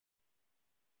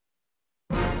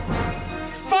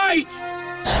right!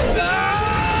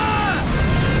 Ah!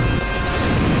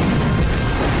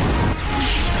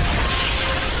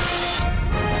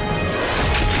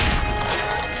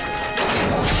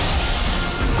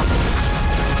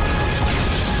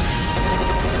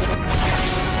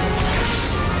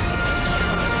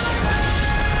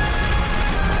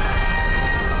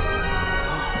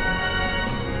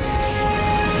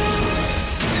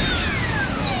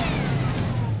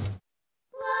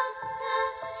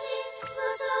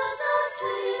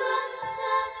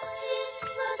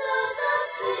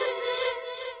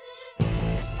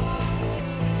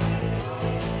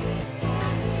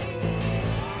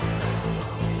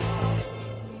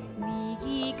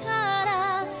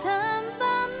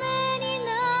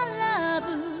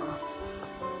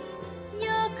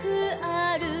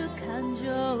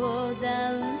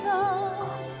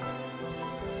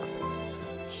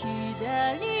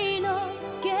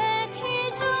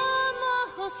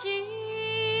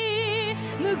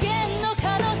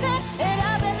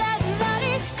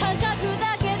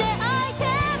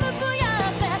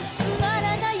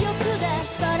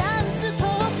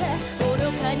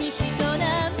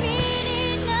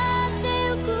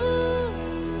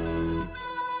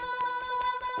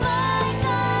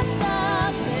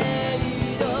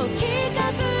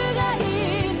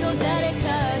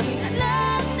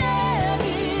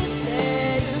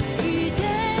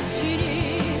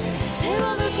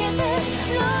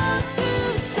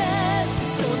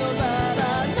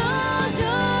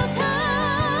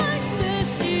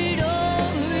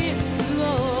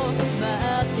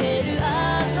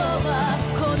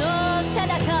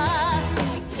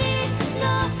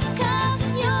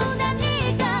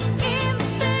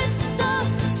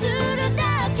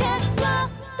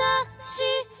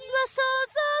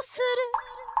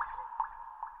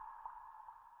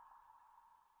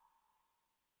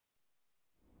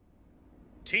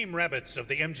 Team Rabbits of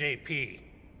the MJP,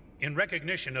 in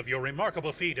recognition of your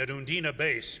remarkable feat at Undina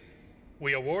Base,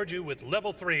 we award you with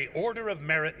Level 3 Order of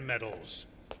Merit medals.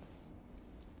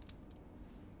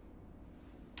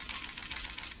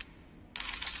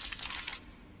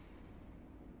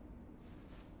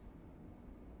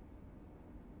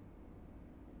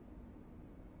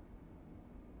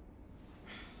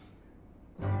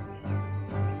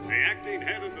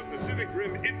 Head of the Pacific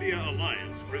Rim India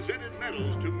Alliance presented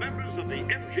medals to members of the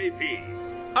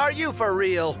MJP. Are you for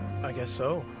real? I guess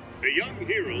so. The young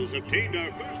heroes obtained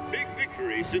our first big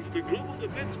victory since the Global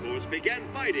Defense Force began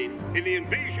fighting in the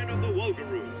invasion of the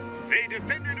Wolgaroo. They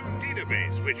defended Undina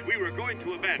Base, which we were going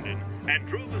to abandon, and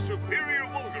drove a superior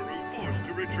Wolgaroo force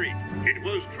to retreat. It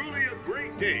was truly a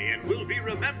great day and will be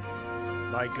remembered.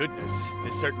 My goodness,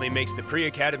 this certainly makes the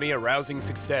pre-academy a rousing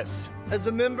success. As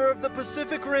a member of the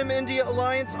Pacific Rim India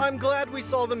Alliance, I'm glad we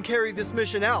saw them carry this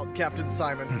mission out, Captain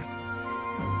Simon.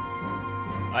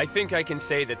 I think I can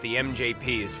say that the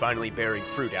MJP is finally bearing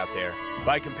fruit out there.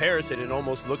 By comparison, it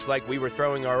almost looks like we were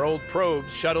throwing our old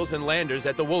probes, shuttles, and landers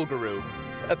at the Wolgaroo.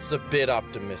 That's a bit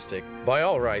optimistic. By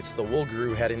all rights, the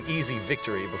Wolgaroo had an easy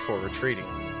victory before retreating.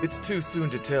 It's too soon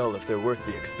to tell if they're worth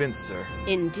the expense, sir.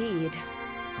 Indeed.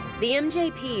 The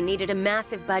MJP needed a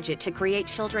massive budget to create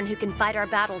children who can fight our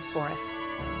battles for us.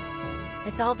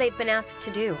 It's all they've been asked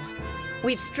to do.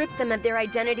 We've stripped them of their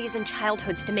identities and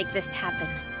childhoods to make this happen.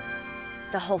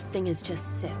 The whole thing is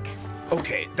just sick.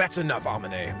 Okay, that's enough,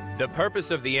 Amane. The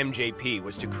purpose of the MJP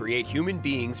was to create human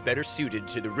beings better suited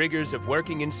to the rigors of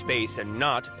working in space and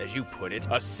not, as you put it,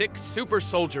 a sick super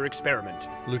soldier experiment.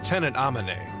 Lieutenant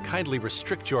Amane, kindly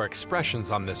restrict your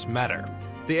expressions on this matter.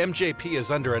 The MJP is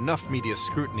under enough media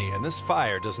scrutiny, and this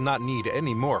fire does not need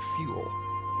any more fuel.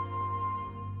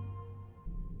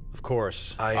 Of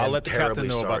course. I'll let the captain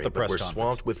know about the press we're conference.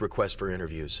 swamped with requests for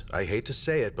interviews. I hate to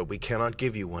say it, but we cannot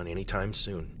give you one anytime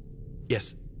soon.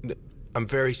 Yes, I'm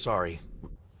very sorry.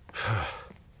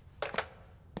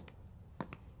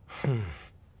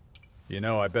 You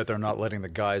know, I bet they're not letting the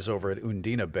guys over at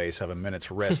Undina Base have a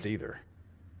minute's rest either.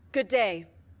 Good day.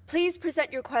 Please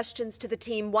present your questions to the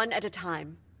team one at a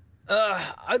time.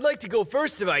 I'd like to go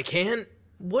first if I can.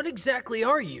 What exactly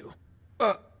are you?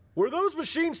 Were those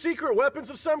machines secret weapons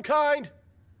of some kind?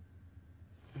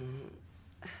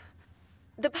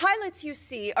 The pilots you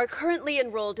see are currently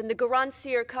enrolled in the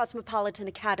Garansir Cosmopolitan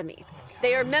Academy.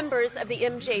 They are members of the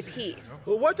MJP.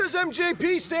 Well, what does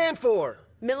MJP stand for?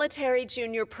 Military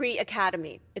Junior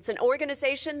Pre-Academy. It's an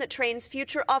organization that trains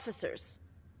future officers.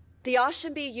 The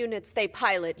Ashambi units they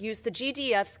pilot use the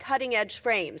GDF's cutting-edge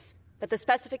frames, but the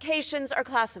specifications are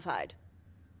classified.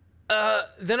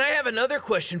 Then I have another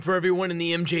question for everyone in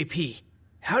the MJP.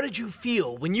 How did you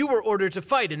feel when you were ordered to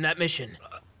fight in that mission?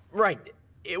 Right.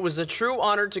 It was a true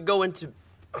honor to go into...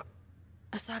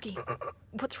 Asagi,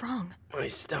 what's wrong? My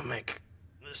stomach.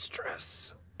 The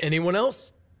stress. Anyone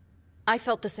else? I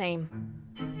felt the same.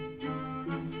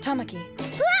 Tamaki.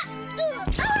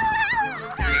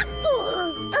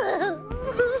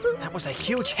 That was a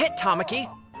huge hit, Tamaki.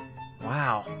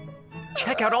 Wow.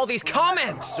 Check out all these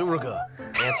comments! Suruga,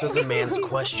 answer the man's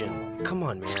question. Come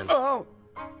on, man. Oh!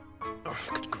 Oh,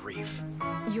 good grief.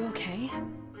 You okay?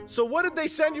 So what did they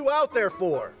send you out there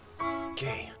for?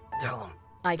 Okay, tell him.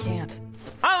 I can't.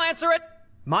 I'll answer it!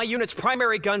 My unit's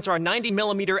primary guns are a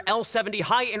 90mm L-70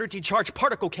 high-energy charged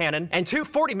particle cannon and two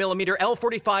 40mm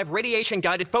L-45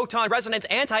 radiation-guided photon resonance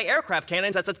anti-aircraft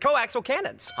cannons as its coaxial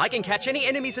cannons. I can catch any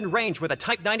enemies in range with a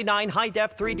Type 99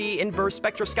 high-def 3D inverse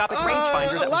spectroscopic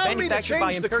rangefinder that was manufactured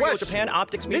by Imperial Japan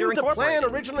Optics Meter Didn't the Incorporated.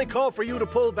 plan originally call for you to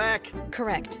pull back?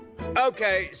 Correct.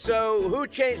 Okay, so who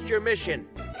changed your mission?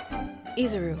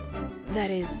 Izuru. That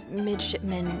is,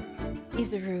 Midshipman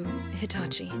Izuru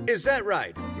Hitachi. Is that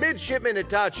right? Midshipman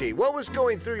Hitachi, what was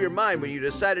going through your mind when you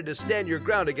decided to stand your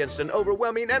ground against an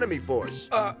overwhelming enemy force?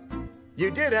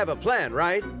 You did have a plan,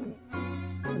 right?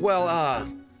 Well,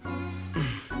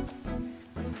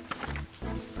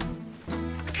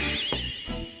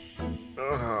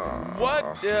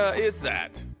 What is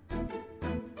that?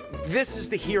 This is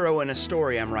the hero in a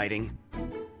story I'm writing.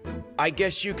 I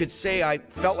guess you could say I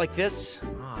felt like this.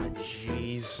 Ah,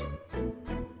 jeez.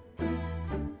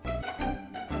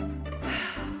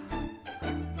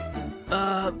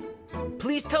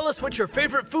 Please tell us what your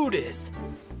favorite food is.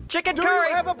 Chicken Do curry!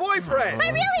 you have a boyfriend? I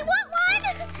really want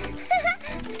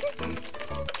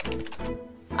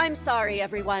one! I'm sorry,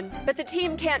 everyone, but the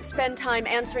team can't spend time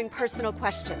answering personal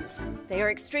questions. They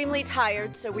are extremely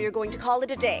tired, so we are going to call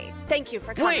it a day. Thank you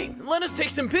for coming. Wait, let us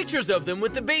take some pictures of them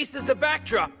with the base as the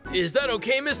backdrop. Is that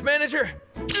okay, Miss Manager?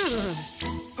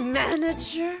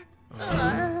 Manager?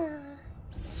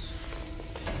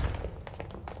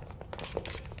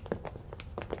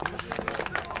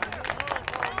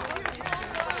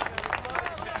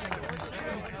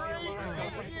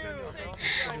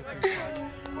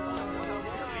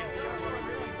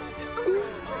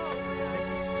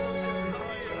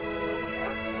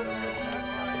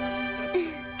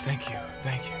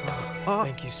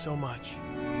 Thank you so much.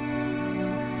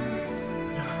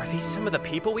 Are these some of the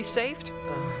people we saved?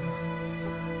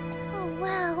 Oh,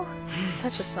 wow.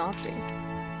 Such a softie.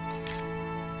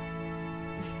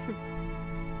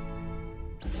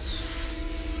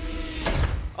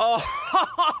 Oh,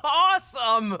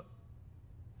 awesome!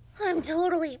 I'm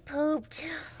totally pooped.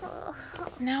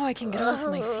 Now I can get off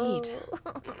my feet.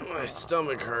 My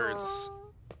stomach hurts.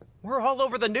 We're all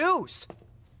over the news.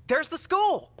 There's the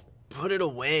school. Put it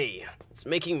away. It's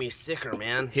making me sicker,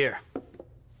 man. Here.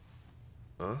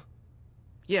 Huh?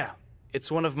 Yeah,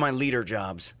 it's one of my leader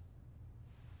jobs.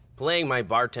 Playing my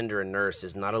bartender and nurse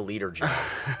is not a leader job.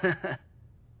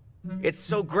 It's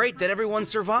so great that everyone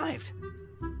survived.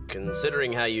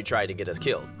 Considering how you tried to get us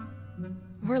killed.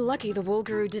 We're lucky the Wool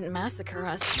Guru didn't massacre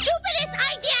us. Stupidest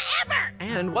idea ever!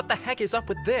 And what the heck is up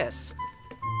with this?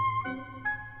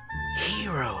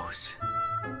 Heroes.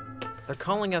 They're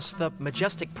calling us the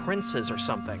Majestic Princes or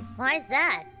something. Why's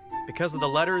that? Because of the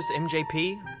letters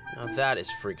MJP? Now that is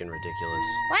freaking ridiculous.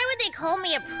 Why would they call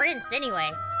me a prince anyway?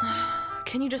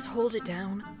 Can you just hold it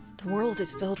down? The world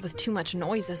is filled with too much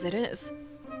noise as it is.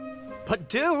 But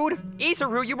dude,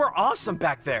 Izuru, you were awesome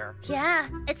back there. Yeah,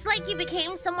 it's like you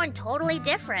became someone totally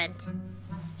different.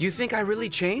 You think I really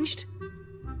changed?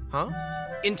 Huh?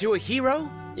 Into a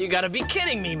hero? You gotta be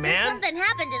kidding me, man! Something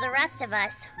happened to the rest of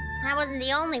us. I wasn't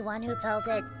the only one who felt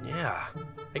it. Yeah.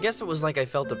 I guess it was like I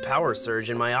felt a power surge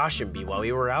in my Ashenbi while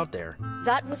we were out there.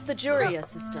 That was the Juria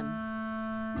system.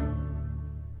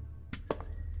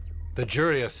 The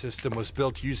Juria system was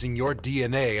built using your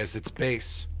DNA as its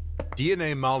base.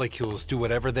 DNA molecules do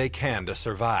whatever they can to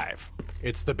survive.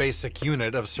 It's the basic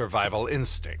unit of survival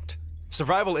instinct.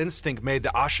 Survival instinct made the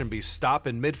Ashenbi stop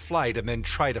in mid-flight and then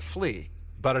try to flee.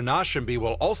 But an Ashenbi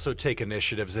will also take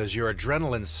initiatives as your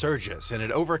adrenaline surges, and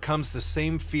it overcomes the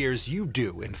same fears you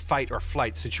do in fight or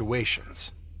flight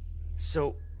situations.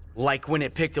 So, like when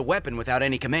it picked a weapon without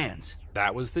any commands?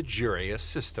 That was the Juria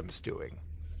system's doing.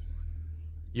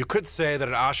 You could say that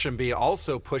an Ashenbi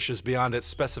also pushes beyond its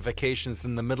specifications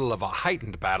in the middle of a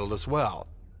heightened battle as well.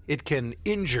 It can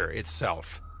injure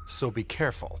itself, so be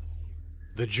careful.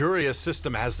 The Juria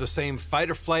system has the same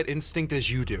fight-or-flight instinct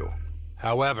as you do.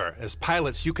 However, as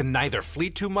pilots, you can neither flee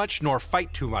too much nor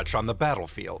fight too much on the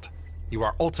battlefield. You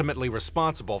are ultimately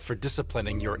responsible for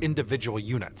disciplining your individual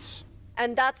units.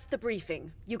 And that's the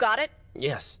briefing. You got it?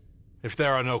 Yes. If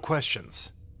there are no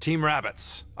questions, Team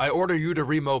Rabbits, I order you to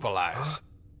remobilize.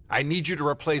 I need you to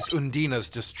replace Undina's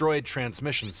destroyed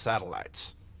transmission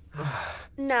satellites.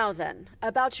 Now then,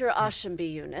 about your Ashambi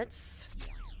units.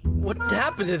 What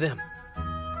happened to them?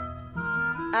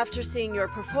 After seeing your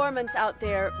performance out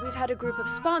there, we've had a group of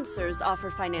sponsors offer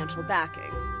financial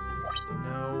backing.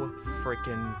 No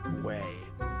frickin' way.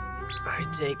 I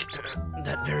take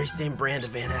that very same brand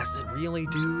of antacid. Really,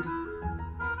 dude?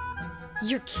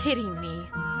 You're kidding me.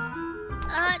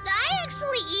 I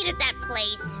actually eat at that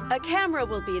place. A camera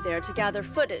will be there to gather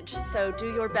footage, so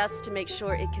do your best to make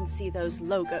sure it can see those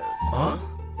logos. Huh?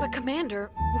 But Commander,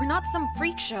 we're not some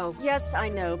freak show. Yes, I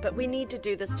know, but we need to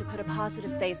do this to put a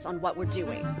positive face on what we're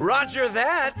doing. Roger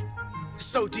that!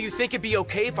 So do you think it'd be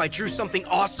okay if I drew something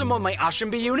awesome on my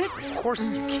Ashambi unit? Of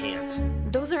course you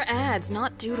can't. Those are ads,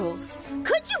 not doodles.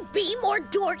 Could you be more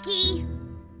dorky?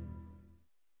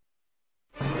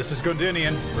 This is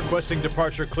Gondinian, requesting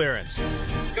departure clearance.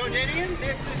 Godinian,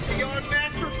 this is beyond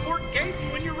Master Port Gates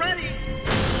when you're ready.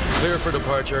 Clear for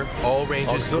departure. All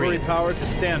ranges Auxiliary green. power to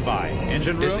standby.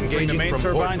 Engine room, bring the Disengaging main from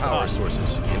port turbines power on.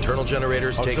 sources. Internal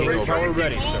generators taking Auxiliary over. power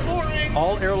ready, sir.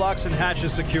 All airlocks and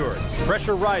hatches secured.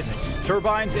 Pressure rising.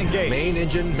 Turbines engaged. Main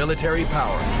engine, military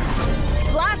power.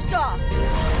 Blast off!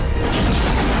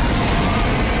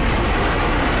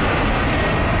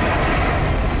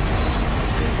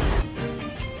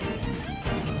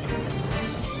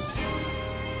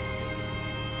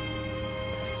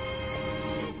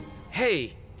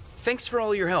 Hey, thanks for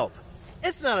all your help.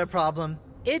 It's not a problem.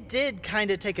 It did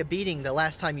kinda take a beating the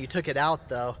last time you took it out,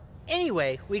 though.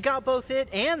 Anyway, we got both it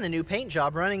and the new paint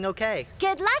job running okay.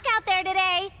 Good luck out there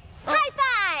today.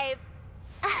 High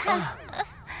five!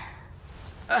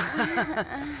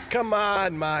 Come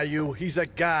on, Mayu. He's a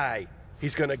guy.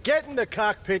 He's gonna get in the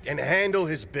cockpit and handle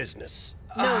his business.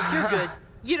 No, you're good.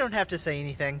 You don't have to say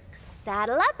anything.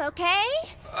 Saddle up, okay?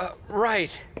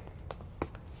 Right.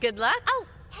 Good luck. Oh,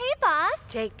 hey, boss.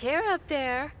 Take care up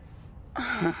there.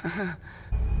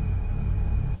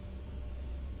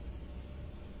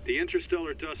 The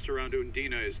interstellar dust around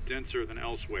Undina is denser than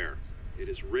elsewhere. It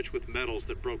is rich with metals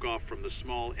that broke off from the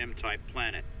small M-type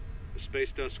planet. The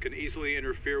space dust can easily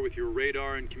interfere with your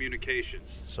radar and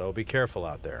communications. So be careful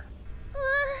out there.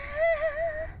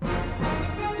 Blue 1,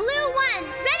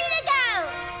 ready to go!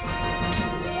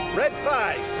 Red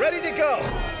 5, ready to go!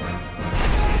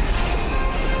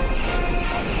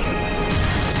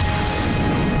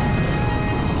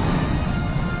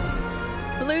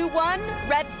 Blue 1,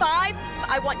 Red 5,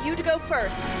 I want you to go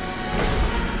first.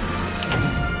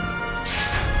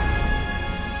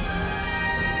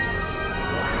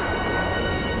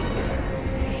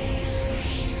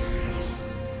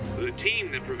 The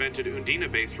team that prevented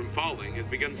Undina Base from falling has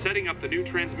begun setting up the new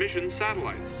transmission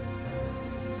satellites.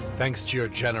 Thanks to your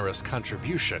generous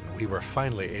contribution, we were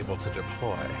finally able to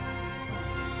deploy.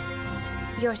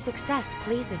 Your success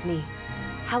pleases me.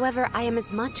 However, I am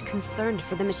as much concerned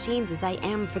for the machines as I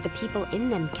am for the people in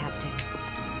them, Captain.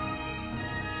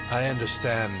 I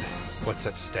understand what's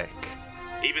at stake.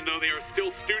 Even though they are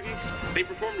still students, they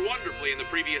performed wonderfully in the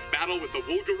previous battle with the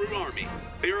Wolgaroo Army.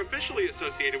 They are officially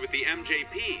associated with the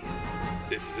MJP.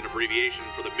 This is an abbreviation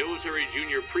for the Military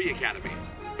Junior Pre-Academy,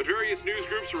 but various news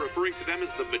groups are referring to them as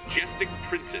the Majestic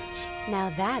Princes. Now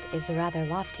that is a rather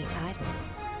lofty title.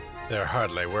 They're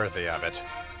hardly worthy of it.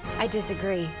 I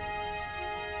disagree.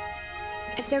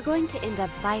 If they're going to end up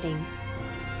fighting,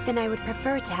 then I would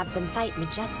prefer to have them fight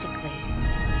majestically.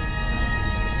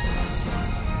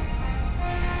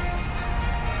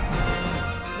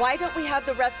 Why don't we have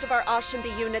the rest of our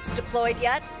Ashambi units deployed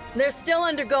yet? They're still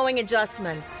undergoing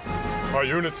adjustments. Our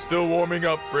unit's still warming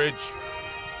up, Bridge.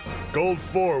 Gold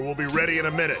 4 will be ready in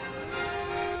a minute.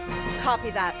 Copy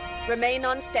that. Remain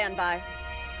on standby.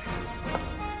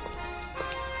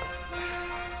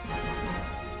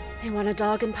 You want a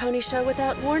dog and pony show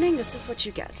without warning? This is what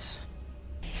you get.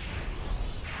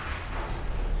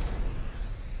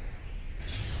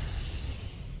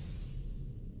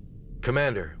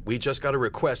 Commander, we just got a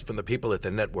request from the people at the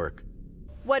network.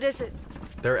 What is it?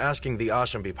 They're asking the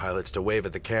Ashambi pilots to wave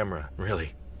at the camera,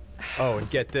 really. Oh, and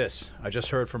get this. I just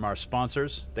heard from our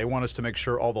sponsors. They want us to make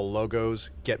sure all the logos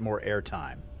get more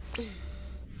airtime.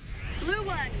 Blue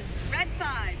 1, Red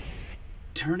 5.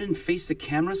 Turn and face the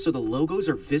camera so the logos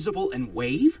are visible and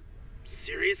wave?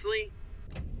 Seriously?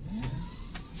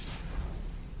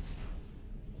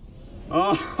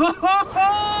 Oh, ho, ho,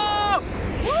 ho!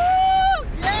 Woo!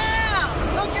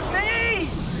 Yeah! Look at me!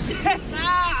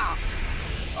 Yeah!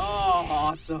 Oh,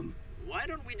 awesome. Why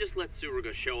don't we just let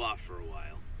Tsuruga show off for a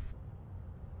while?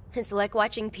 It's like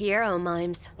watching Piero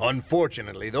mimes.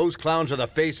 Unfortunately, those clowns are the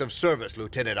face of service,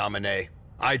 Lieutenant Amine.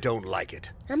 I don't like it.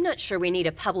 I'm not sure we need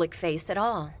a public face at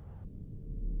all.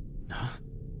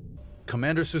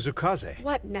 Commander Suzukaze.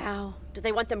 What now? Do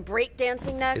they want them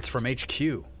breakdancing next? It's from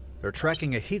HQ. They're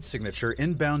tracking a heat signature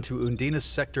inbound to Undina's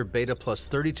sector Beta plus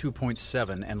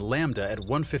 32.7 and Lambda at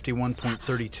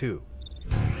 151.32.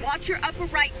 Watch your upper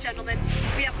right, gentlemen.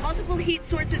 We have multiple heat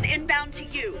sources inbound to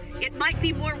you. It might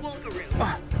be more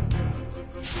Wolgaroo.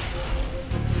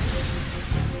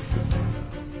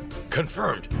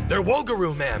 Confirmed. They're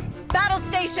Wolgaroo, ma'am. Battle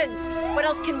stations! What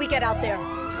else can we get out there?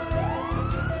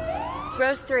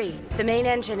 Rose 3, the main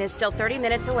engine is still 30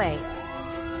 minutes away.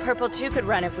 Purple 2 could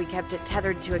run if we kept it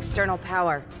tethered to external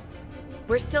power.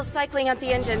 We're still cycling up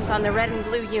the engines on the red and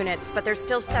blue units, but they're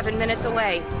still 7 minutes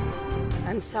away.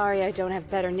 I'm sorry I don't have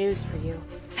better news for you.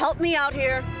 Help me out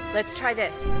here. Let's try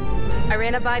this. I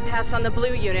ran a bypass on the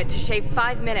blue unit to shave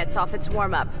 5 minutes off its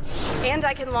warm-up. And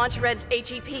I can launch Red's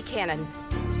Mjp cannon.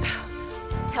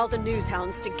 Tell the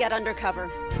newshounds to get under cover.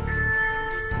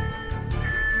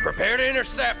 Prepare to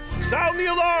intercept! Sound the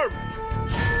alarm!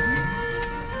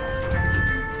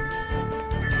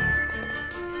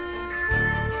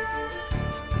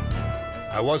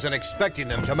 I wasn't expecting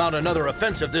them to mount another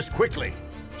offensive this quickly.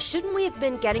 Shouldn't we have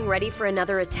been getting ready for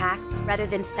another attack rather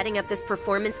than setting up this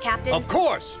performance, Captain? Of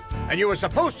course! And you were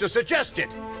supposed to suggest it.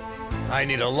 I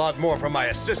need a lot more from my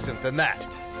assistant than that.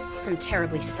 I'm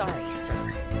terribly sorry,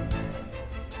 sir.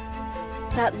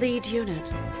 That lead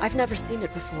unit. I've never seen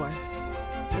it before.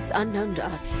 It's unknown to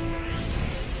us.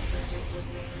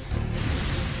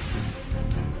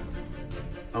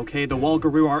 Okay, the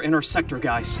Wolgaroo are in our sector,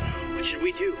 guys. What should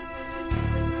we do?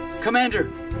 Commander,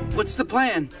 what's the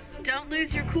plan? Don't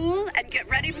lose your cool and get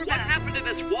ready for What happened to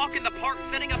this walk in the park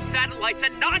setting up satellites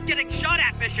and not getting shot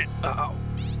at mission? Uh-oh.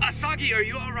 Asagi, are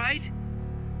you all right?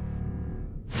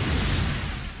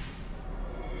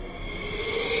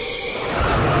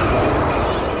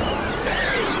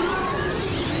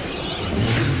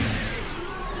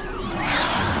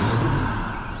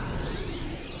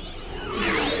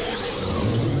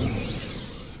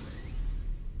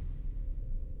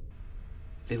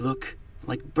 They look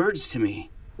like birds to me.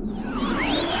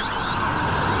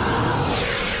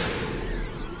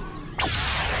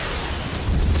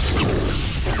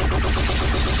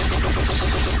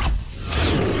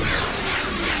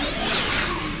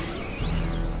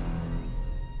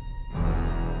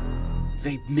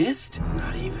 They missed?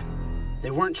 Not even.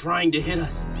 They weren't trying to hit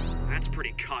us. That's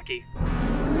pretty cocky.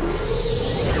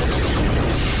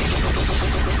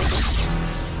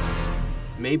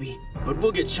 Maybe, but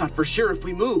we'll get shot for sure if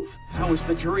we move. How is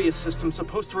the Juria system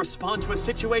supposed to respond to a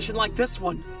situation like this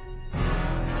one?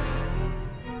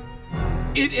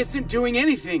 It isn't doing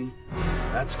anything.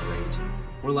 That's great.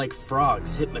 We're like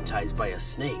frogs hypnotized by a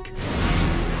snake.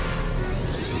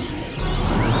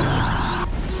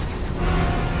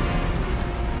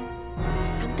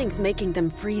 Something's making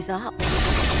them freeze up.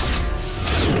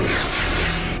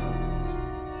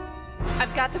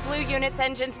 I've got the blue unit's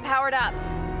engines powered up.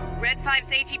 Red 5's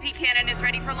Mjp cannon is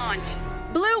ready for launch.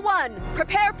 Blue 1,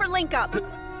 prepare for link-up.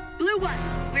 Blue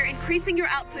 1, we're increasing your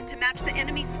output to match the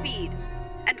enemy's speed.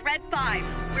 And Red 5,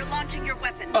 we're launching your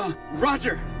weapons.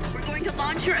 Roger! We're going to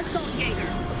launch your assault Jaeger.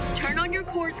 Turn on your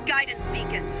core's guidance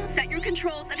beacon. Set your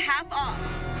controls at half off.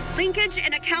 Linkage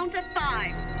in a count of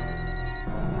 5.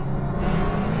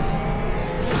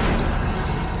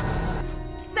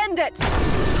 Send it!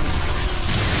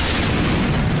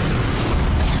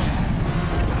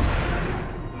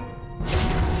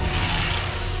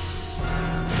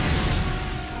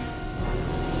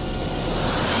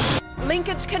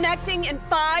 Linkage connecting in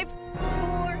 5,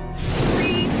 4,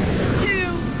 3, 2,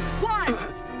 1.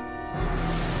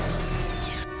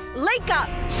 Link up!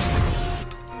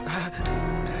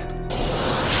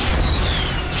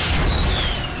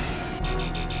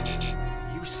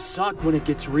 You suck when it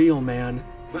gets real, man.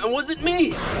 That wasn't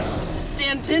me!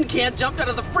 Stan Tin Can jumped out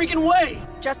of the freaking way!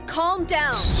 Just calm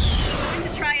down. Going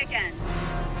to try again.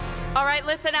 All right,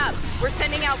 listen up. We're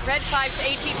sending out Red 5's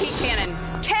Mjp cannon.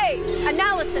 K,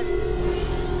 analysis.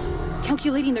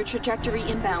 Calculating their trajectory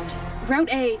inbound. Route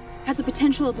A has a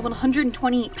potential of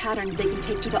 128 patterns they can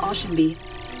take to the Oshenby.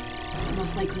 The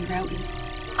most likely route is...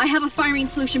 I have a firing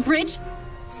solution. Bridge?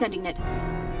 Sending it.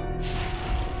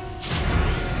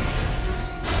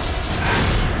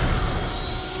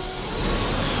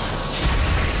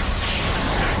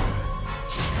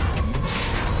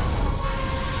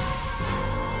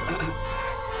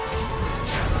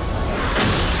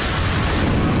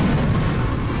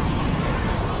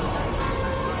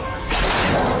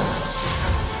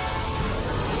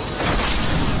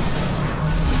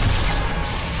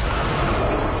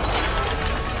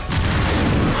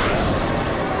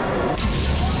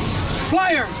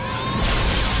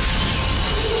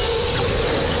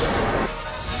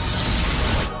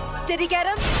 Did he get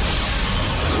him?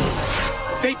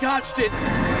 They dodged it!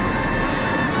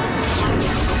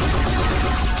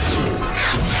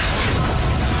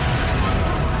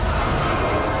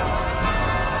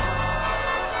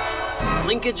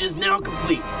 Linkage is now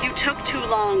complete. You took too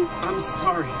long. I'm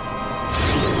sorry.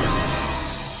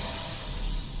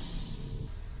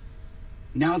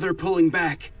 Now they're pulling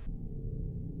back.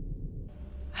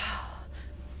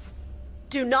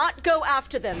 Do not go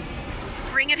after them.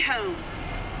 Bring it home.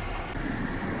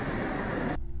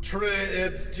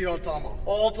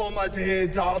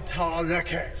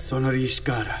 Sonori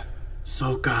ishikara,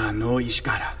 soka no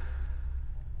ishikara.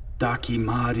 Daki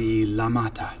mari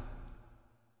lamata.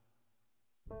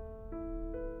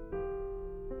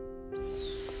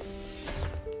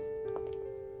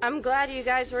 I'm glad you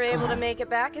guys were able to make it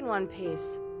back in one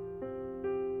piece.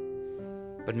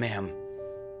 But ma'am,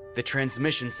 the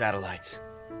transmission satellites,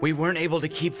 we weren't able to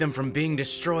keep them from being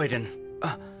destroyed and...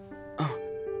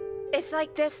 It's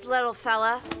like this, little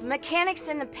fella. Mechanics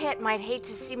in the pit might hate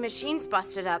to see machines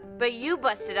busted up, but you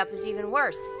busted up is even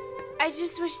worse. I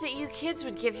just wish that you kids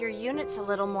would give your units a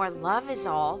little more love is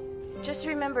all. Just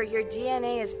remember, your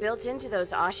DNA is built into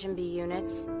those Ashenby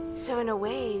units. So in a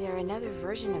way, they're another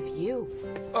version of you.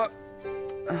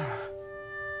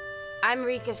 I'm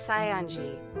Rika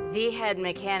Saionji, the head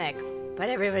mechanic, but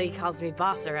everybody calls me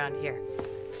boss around here.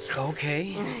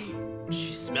 Okay.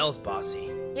 She smells bossy.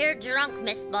 You're drunk,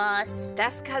 Miss Boss.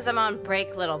 That's 'cause I'm on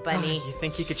break, little bunny. You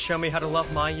think you could show me how to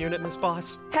love my unit, Miss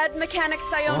Boss? Head mechanic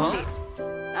Saionji.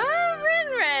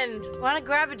 Rin. Wanna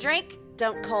grab a drink?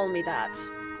 Don't call me that.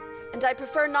 And I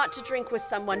prefer not to drink with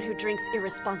someone who drinks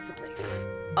irresponsibly.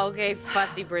 Okay,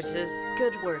 fussy britches.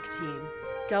 Good work, team.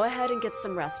 Go ahead and get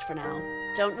some rest for now.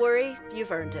 Don't worry,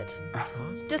 you've earned it.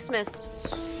 Dismissed.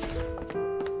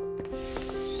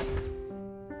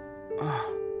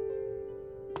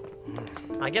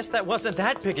 I guess that wasn't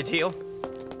that big a deal.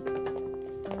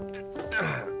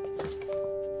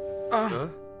 Huh?